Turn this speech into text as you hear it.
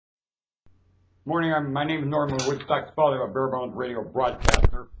Morning, my name is Norman Woodstock's father, a bare-bones radio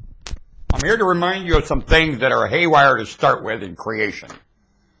broadcaster. I'm here to remind you of some things that are haywire to start with in creation.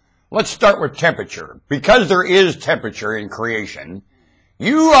 Let's start with temperature. Because there is temperature in creation,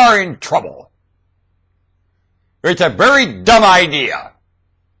 you are in trouble. It's a very dumb idea.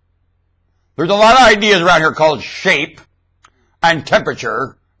 There's a lot of ideas around here called shape and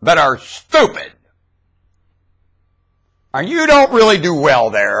temperature that are stupid. And you don't really do well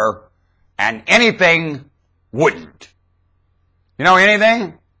there. And anything wouldn't. You know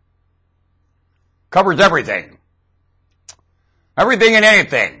anything? Covers everything. Everything and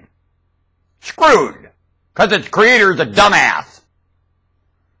anything. Screwed. Because its creator's a dumbass.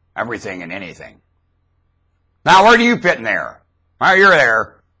 Everything and anything. Now where do you fit in there? Well, you're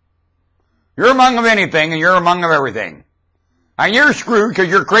there. You're among of anything and you're among of everything. And you're screwed because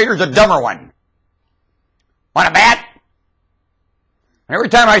your creator's a dumber one. Want a bat? And every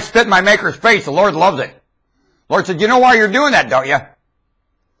time I spit in my maker's face, the Lord loves it. The Lord said, you know why you're doing that, don't you?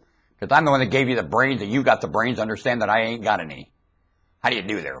 Because I'm the one that gave you the brains, and you got the brains to understand that I ain't got any. How do you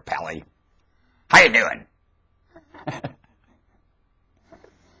do there, Pally? How you doing?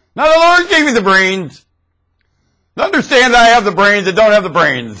 Now the Lord gave me the brains to understand that I have the brains that don't have the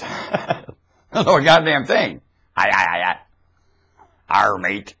brains. That's no goddamn thing. Our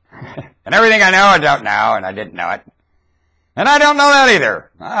mate. And everything I know, I don't know, and I didn't know it. And I don't know that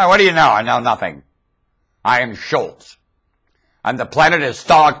either. What do you know? I know nothing. I am Schultz. And the planet is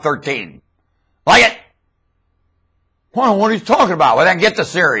Stalag 13. Like it? Well, what are you talking about? Well, then get the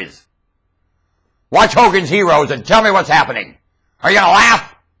series. Watch Hogan's Heroes and tell me what's happening. Are you going to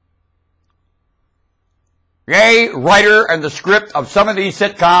laugh? Yay, writer and the script of some of these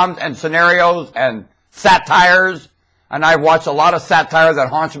sitcoms and scenarios and satires. And I've watched a lot of satire that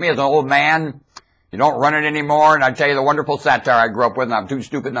haunts me as an old man. You don't run it anymore, and I tell you the wonderful satire I grew up with, and I'm too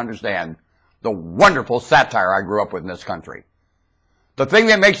stupid to understand. The wonderful satire I grew up with in this country. The thing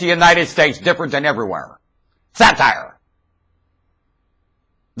that makes the United States different than everywhere. Satire.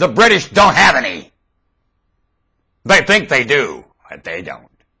 The British don't have any. They think they do, but they don't.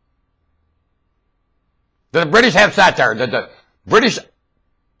 Do the British have satire? Did the British,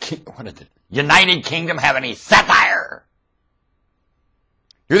 what is it, United Kingdom have any satire?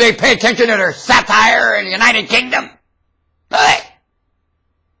 Do they pay attention to their satire in the United Kingdom? Do they?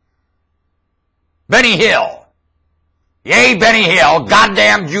 Benny Hill. Yay, Benny Hill,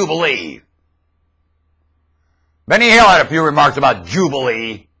 goddamn Jubilee. Benny Hill had a few remarks about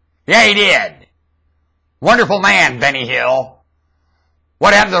Jubilee. Yeah, he did. Wonderful man, Benny Hill.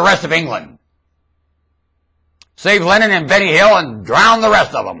 What happened to the rest of England? Save Lenin and Benny Hill and drown the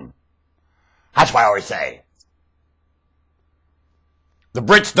rest of them. That's what I always say. The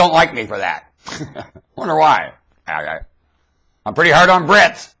Brits don't like me for that. Wonder why. I'm pretty hard on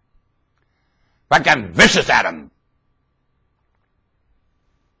Brits. In fact, I'm vicious at them.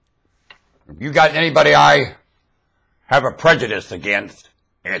 If you got anybody I have a prejudice against,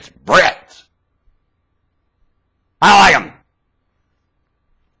 it's Brits. I like them.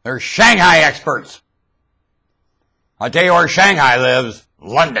 They're Shanghai experts. I'll tell you where Shanghai lives.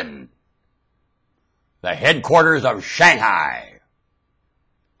 London. The headquarters of Shanghai.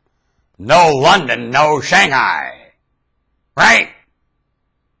 No London, no Shanghai. Right?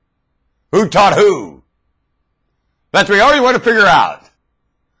 Who taught who? That's what we always want to figure out.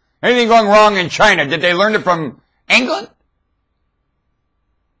 Anything going wrong in China, did they learn it from England?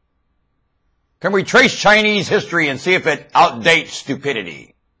 Can we trace Chinese history and see if it outdates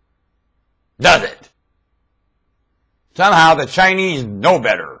stupidity? Does it? Somehow the Chinese know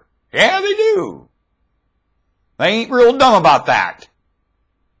better. Yeah, they do. They ain't real dumb about that.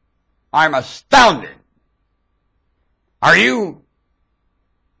 I'm astounded. Are you?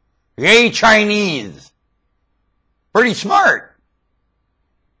 Yay, Chinese. Pretty smart.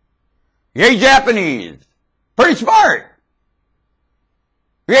 Yay, Japanese. Pretty smart.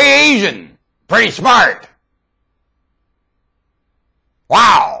 Yay, Asian. Pretty smart.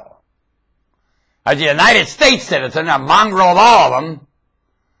 Wow. As a United States citizen, a mongrel of all of them,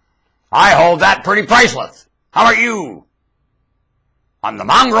 I hold that pretty priceless. How about you? I'm the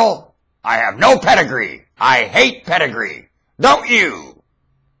mongrel. I have no pedigree. I hate pedigree. Don't you?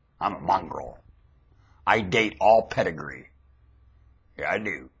 I'm a mongrel. I date all pedigree. Yeah, I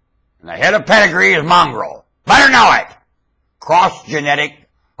do. And the head of pedigree is mongrel. Better know it. Cross-genetic,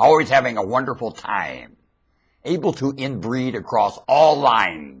 always having a wonderful time. Able to inbreed across all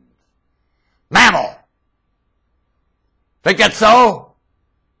lines. Mammal. Think that's so?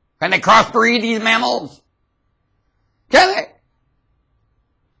 Can they crossbreed these mammals? Can they?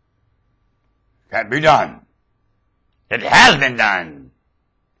 Can't be done. It has been done.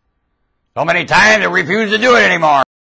 So many times I refuse to do it anymore.